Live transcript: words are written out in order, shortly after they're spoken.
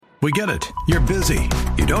We get it. You're busy.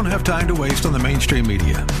 You don't have time to waste on the mainstream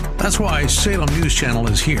media. That's why Salem News Channel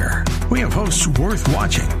is here. We have hosts worth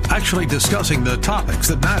watching, actually discussing the topics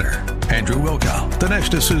that matter. Andrew Wilkow,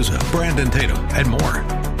 Dinesh D'Souza, Brandon Tatum, and more.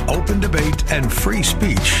 Open debate and free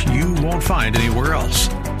speech you won't find anywhere else.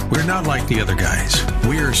 We're not like the other guys.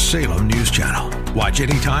 We're Salem News Channel. Watch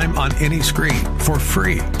anytime on any screen for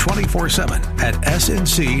free 24/7 at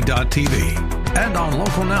snc.tv and on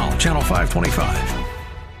Local Now, Channel 525.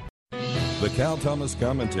 The Cal Thomas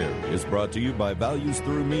Commentary is brought to you by Values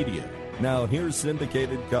Through Media. Now here's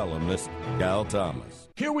syndicated columnist Cal Thomas.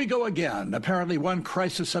 Here we go again. Apparently one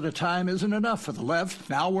crisis at a time isn't enough for the left.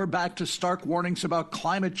 Now we're back to stark warnings about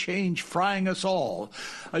climate change frying us all.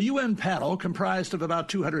 A UN panel comprised of about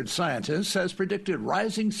 200 scientists has predicted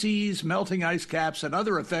rising seas, melting ice caps, and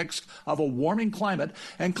other effects of a warming climate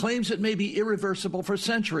and claims it may be irreversible for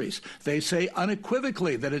centuries. They say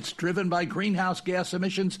unequivocally that it's driven by greenhouse gas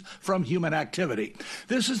emissions from human activity.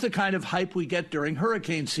 This is the kind of hype we get during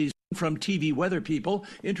hurricane season from TV weather people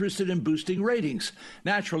interested in boosting ratings.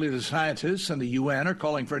 Naturally, the scientists and the UN are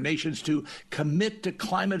calling for nations to commit to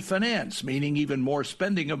climate finance, meaning even more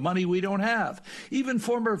spending of money we don't have. Even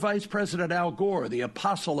former Vice President Al Gore, the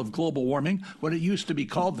apostle of global warming, when it used to be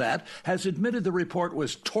called that, has admitted the report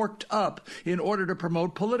was torqued up in order to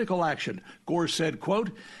promote political action. Gore said,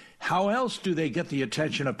 quote, "How else do they get the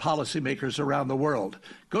attention of policymakers around the world?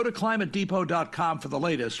 Go to climatedepot.com for the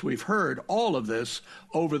latest. We've heard all of this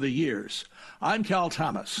over the years." I'm Cal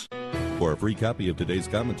Thomas. For a free copy of today's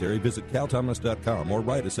commentary, visit calthomas.com or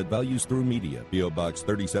write us at Values Through Media, P.O. Box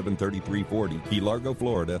 373340, Key Largo,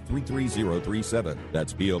 Florida 33037.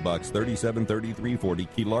 That's P.O. Box 373340,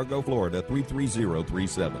 Key Largo, Florida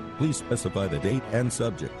 33037. Please specify the date and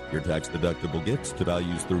subject. Your tax-deductible gifts to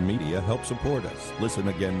Values Through Media help support us. Listen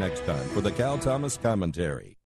again next time for the Cal Thomas Commentary.